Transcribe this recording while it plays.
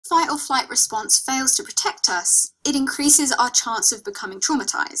fight or flight response fails to protect us, it increases our chance of becoming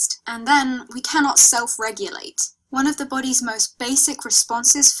traumatized, and then we cannot self-regulate. One of the body's most basic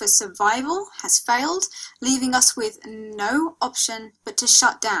responses for survival has failed, leaving us with no option but to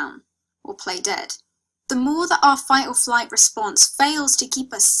shut down or play dead. The more that our fight or flight response fails to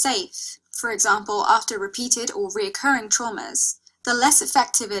keep us safe, for example after repeated or reoccurring traumas, the less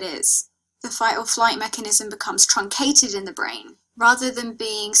effective it is. The fight or flight mechanism becomes truncated in the brain, rather than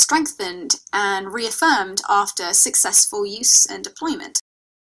being strengthened and reaffirmed after successful use and deployment.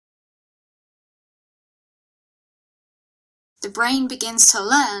 The brain begins to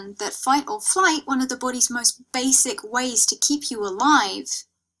learn that fight or flight, one of the body's most basic ways to keep you alive,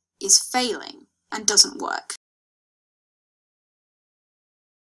 is failing and doesn't work.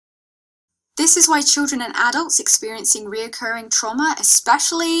 This is why children and adults experiencing reoccurring trauma,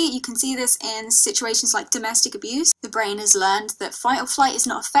 especially, you can see this in situations like domestic abuse, the brain has learned that fight or flight is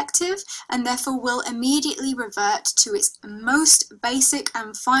not effective and therefore will immediately revert to its most basic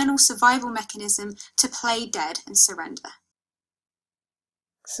and final survival mechanism to play dead and surrender.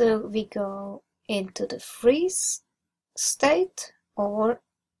 So we go into the freeze state or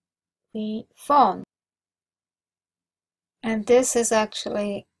we fawn. And this is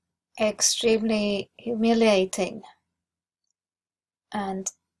actually extremely humiliating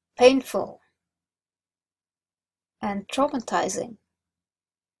and painful and traumatizing.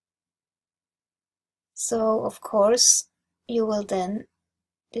 So, of course, you will then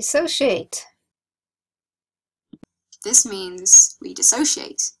dissociate. This means we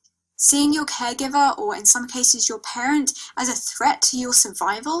dissociate. Seeing your caregiver, or in some cases your parent, as a threat to your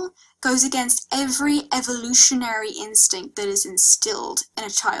survival goes against every evolutionary instinct that is instilled in a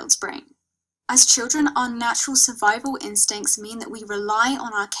child's brain. As children, our natural survival instincts mean that we rely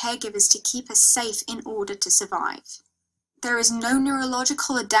on our caregivers to keep us safe in order to survive. There is no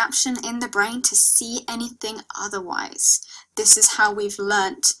neurological adaptation in the brain to see anything otherwise. This is how we've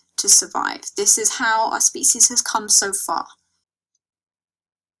learnt to survive. This is how our species has come so far.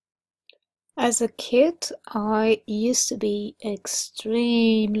 As a kid, I used to be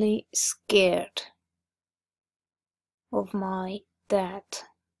extremely scared of my dad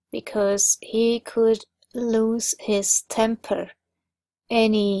because he could lose his temper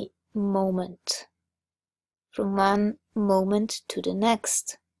any moment, from one moment to the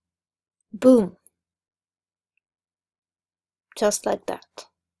next. Boom! Just like that.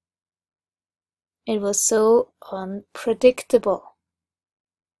 It was so unpredictable.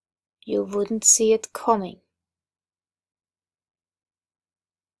 You wouldn't see it coming.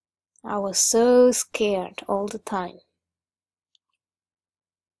 I was so scared all the time.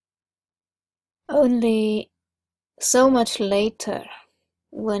 Only so much later,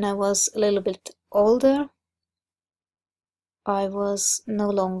 when I was a little bit older, I was no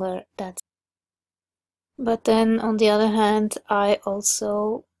longer that. But then, on the other hand, I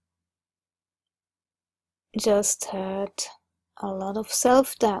also just had a lot of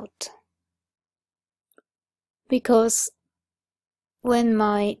self-doubt. Because when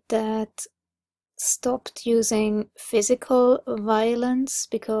my dad stopped using physical violence,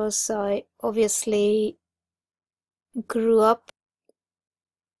 because I obviously grew up,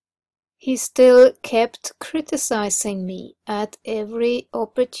 he still kept criticizing me at every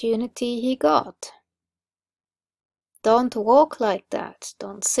opportunity he got. Don't walk like that,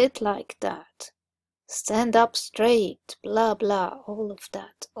 don't sit like that, stand up straight, blah blah, all of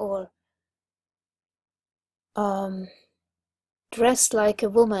that. Or dress like a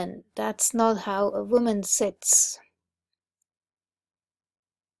woman, that's not how a woman sits.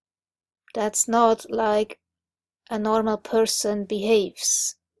 That's not like a normal person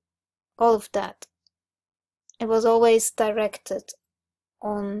behaves. All of that. It was always directed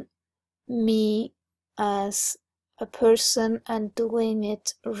on me as a person and doing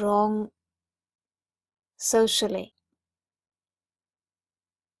it wrong socially.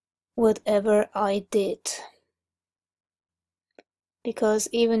 Whatever I did. Because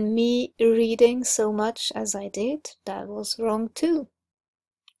even me reading so much as I did, that was wrong too.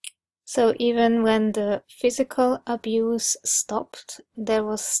 So even when the physical abuse stopped, there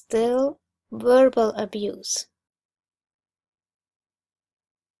was still verbal abuse.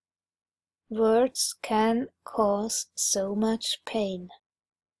 Words can cause so much pain.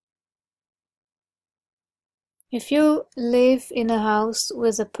 If you live in a house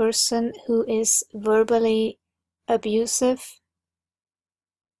with a person who is verbally abusive,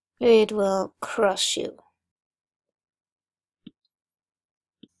 it will crush you.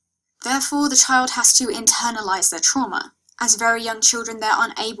 Therefore, the child has to internalize their trauma. As very young children, they're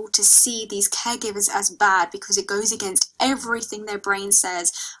unable to see these caregivers as bad because it goes against everything their brain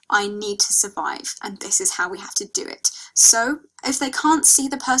says. I need to survive, and this is how we have to do it. So if they can't see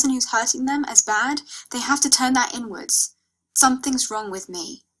the person who's hurting them as bad, they have to turn that inwards. Something's wrong with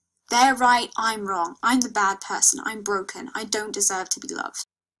me. They're right, I'm wrong. I'm the bad person. I'm broken. I don't deserve to be loved.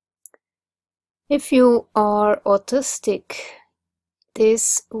 If you are autistic,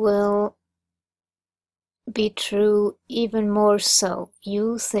 this will be true even more so.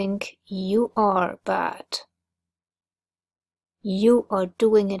 You think you are bad. You are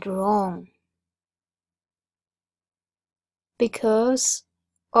doing it wrong. Because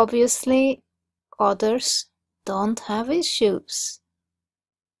obviously others don't have issues.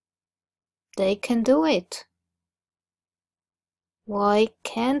 They can do it. Why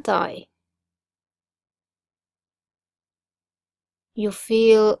can't I? You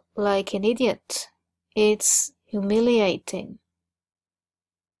feel like an idiot. It's humiliating.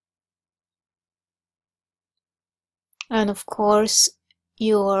 And of course,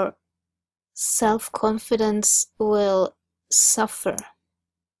 your self-confidence will suffer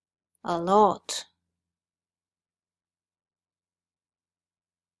a lot.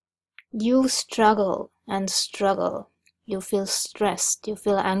 You struggle and struggle. You feel stressed, you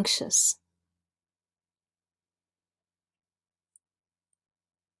feel anxious.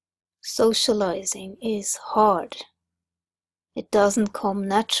 Socializing is hard. It doesn't come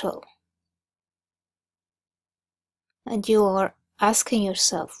natural. And you are asking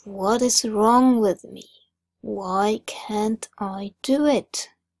yourself, what is wrong with me? Why can't I do it?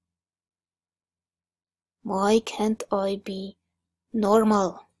 Why can't I be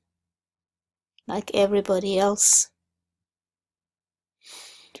normal like everybody else?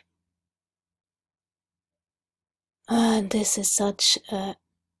 And this is such a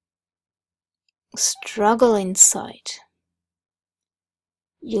struggle inside.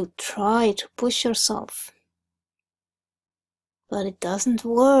 You try to push yourself, but it doesn't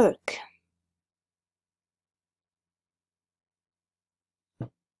work.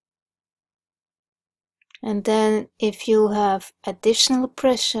 And then if you have additional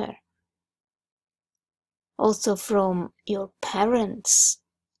pressure, also from your parents,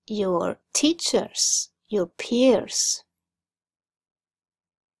 your teachers, your peers,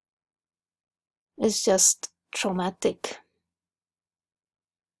 it's just traumatic.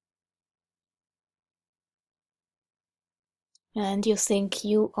 And you think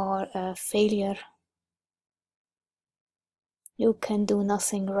you are a failure. You can do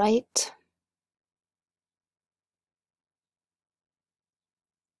nothing right.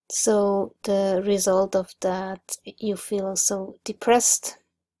 So the result of that, you feel so depressed.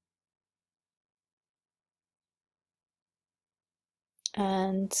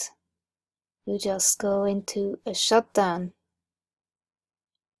 And you just go into a shutdown.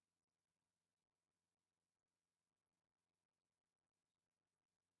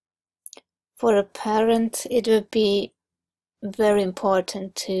 For a parent, it would be very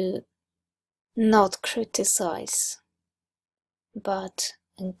important to not criticize, but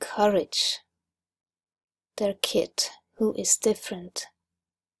encourage their kid who is different.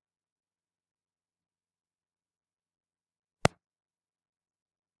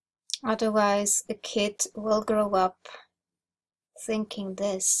 Otherwise, a kid will grow up thinking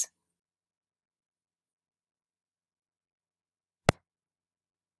this.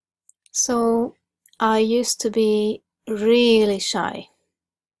 So, I used to be really shy.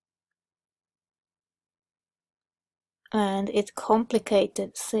 And it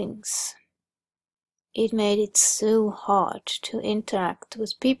complicated things. It made it so hard to interact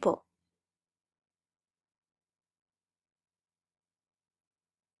with people.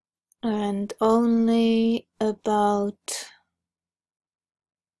 And only about,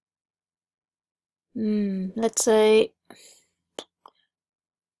 let's say,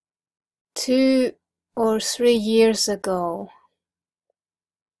 2 or 3 years ago,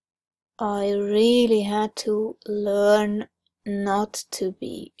 I really had to learn not to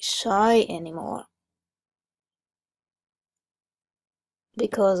be shy anymore.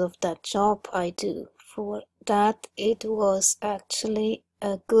 Because of that job I do. For that, it was actually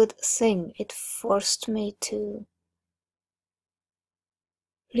a good thing. It forced me to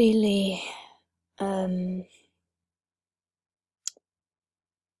really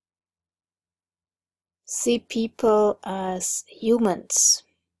see people as humans,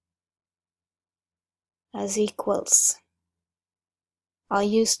 as equals. I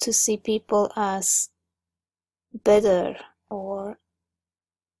used to see people as better or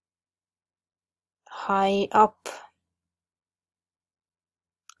high up.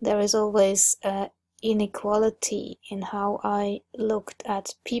 There is always an inequality in how I looked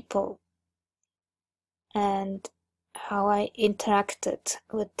at people and how I interacted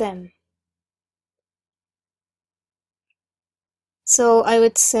with them. So I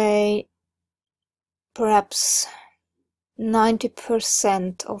would say perhaps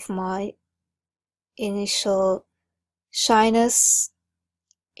 90% of my initial shyness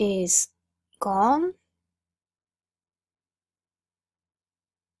is gone.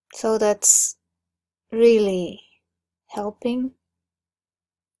 So that's really helping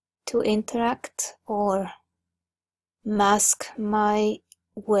to interact or mask my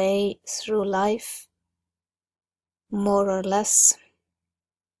way through life, more or less.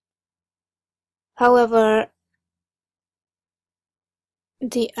 However,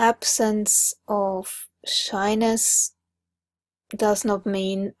 the absence of shyness does not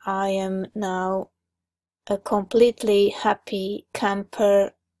mean I am now a completely happy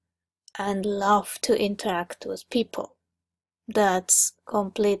camper and love to interact with people. That's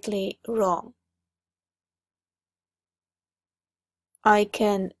completely wrong. I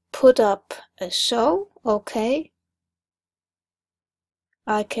can put up a show, okay.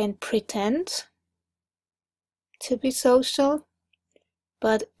 I can pretend to be social,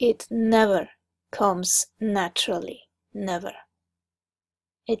 but it never comes naturally, never.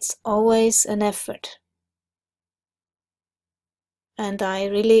 It's always an effort. And I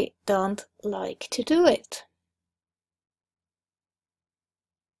really don't like to do it.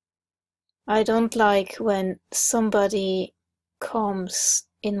 I don't like when somebody comes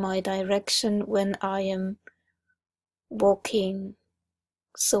in my direction when I am walking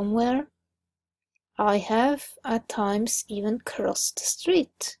somewhere. I have at times even crossed the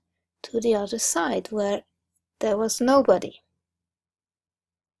street to the other side where there was nobody.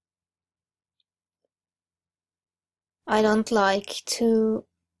 I don't like to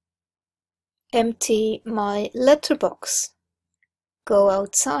empty my letterbox, go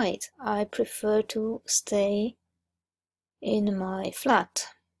outside. I prefer to stay in my flat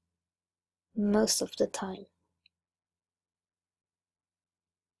most of the time.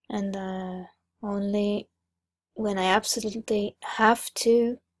 And only when I absolutely have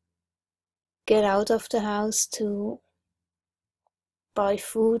to get out of the house to buy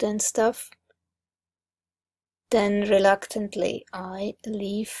food and stuff, then reluctantly I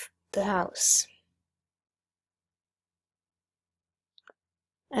leave the house.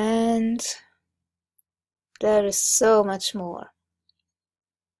 And there is so much more.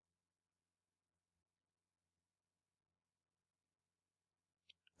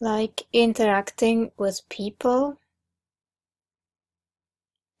 Like interacting with people,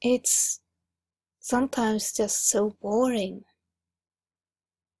 it's sometimes just so boring.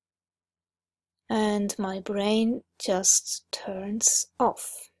 And my brain just turns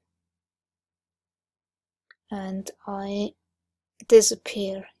off. And I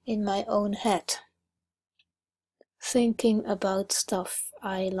disappear in my own head, thinking about stuff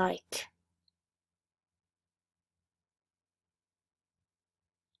I like.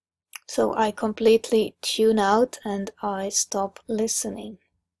 So I completely tune out and I stop listening.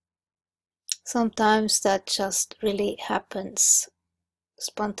 Sometimes that just really happens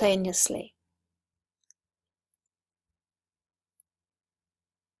spontaneously.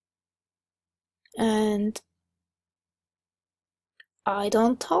 And I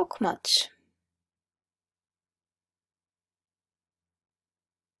don't talk much.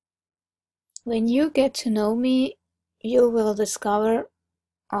 When you get to know me, you will discover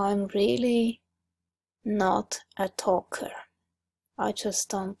I'm really not a talker. I just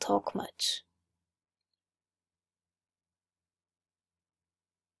don't talk much.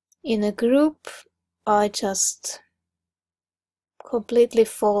 In a group, I just completely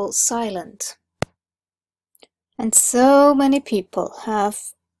fall silent. And so many people have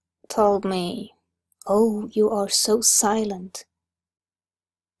told me, "Oh, you are so silent.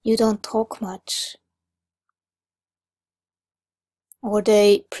 You don't talk much." Or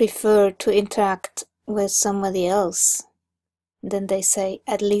they prefer to interact with somebody else. Then they say,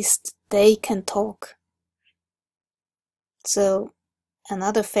 at least they can talk. So,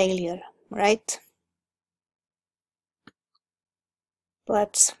 another failure, right?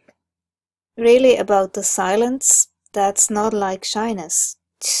 But really about the silence, that's not like shyness.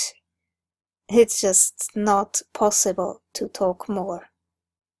 It's just not possible to talk more.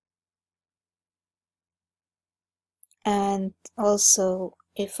 And also,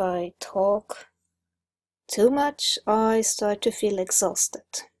 if I talk too much, I start to feel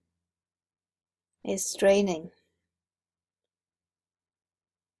exhausted. It's draining.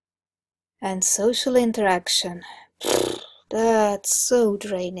 And social interaction, that's so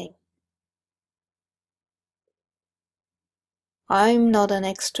draining. I'm not an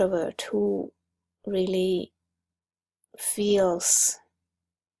extrovert who really feels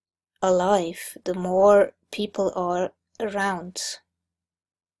alive the more people are around.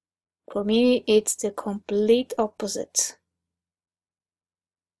 For me, it's the complete opposite.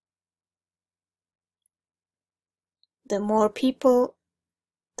 The more people,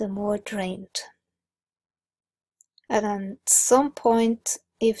 the more drained. And at some point,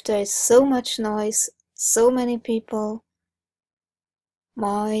 if there is so much noise, so many people,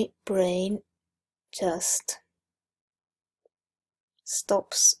 my brain just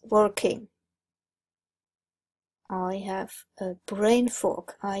stops working. I have a brain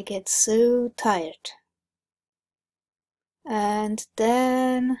fog. I get so tired. And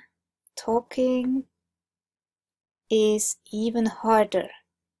then talking is even harder.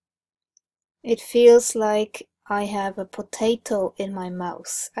 It feels like I have a potato in my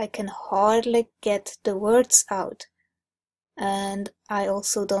mouth. I can hardly get the words out. And I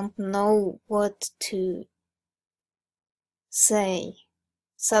also don't know what to say.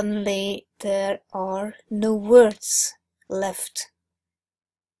 Suddenly there are no words left.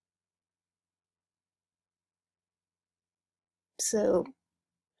 So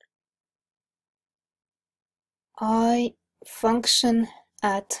I function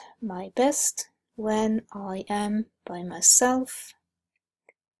at my best when I am by myself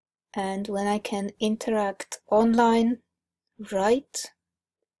and when I can interact online, write,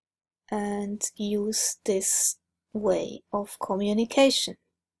 and use this way of communication.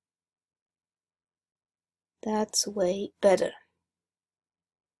 That's way better.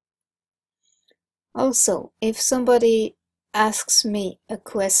 Also, if somebody asks me a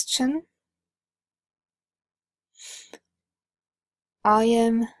question, I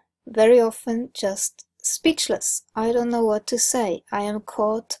am very often just speechless. I don't know what to say. I am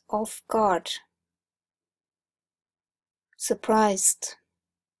caught off guard, surprised.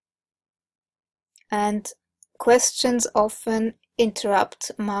 And questions often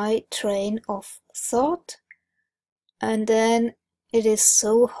interrupt my train of thought, and then it is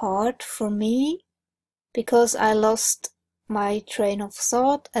so hard for me because I lost my train of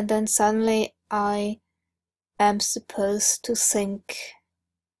thought, and then suddenly I am supposed to think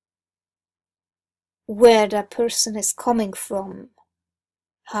where that person is coming from,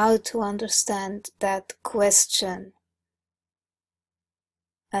 how to understand that question,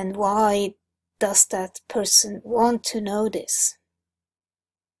 and why does that person want to know this.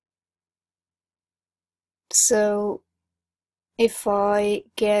 So if I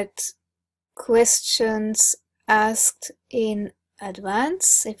get questions asked in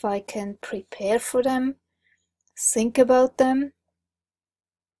advance, if I can prepare for them, think about them,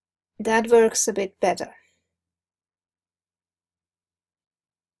 that works a bit better.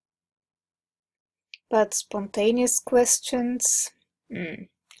 But spontaneous questions,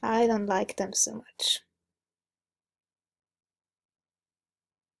 I don't like them so much.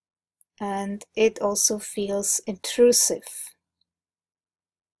 And it also feels intrusive.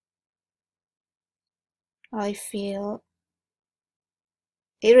 I feel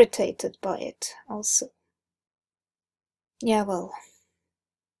irritated by it also. Yeah, well,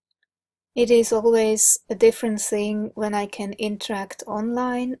 it is always a different thing when I can interact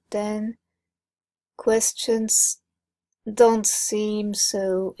online, then questions don't seem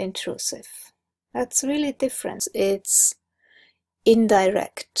so intrusive. That's really different. It's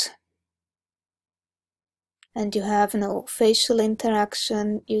indirect. And you have no facial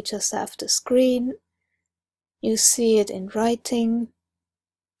interaction, you just have the screen, you see it in writing,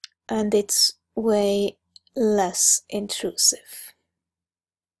 and it's way less intrusive.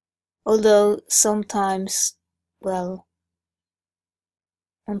 Although sometimes, well,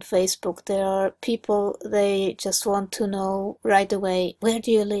 on Facebook there are people, they just want to know right away, where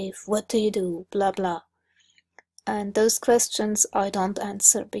do you live, what do you do, blah blah. And those questions I don't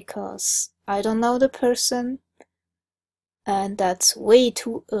answer because I don't know the person, and that's way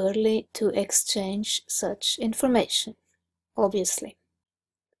too early to exchange such information, obviously.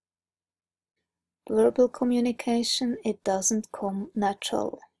 Verbal communication, it doesn't come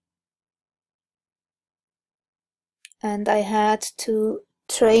natural. And I had to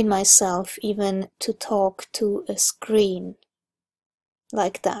train myself even to talk to a screen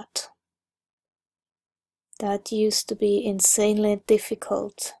like that. That used to be insanely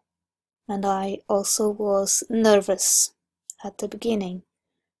difficult, and I also was nervous at the beginning.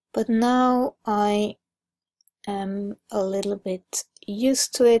 But now I am a little bit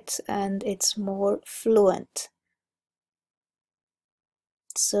used to it and it's more fluent.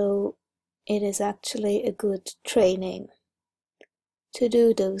 So it is actually a good training to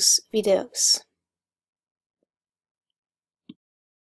do those videos.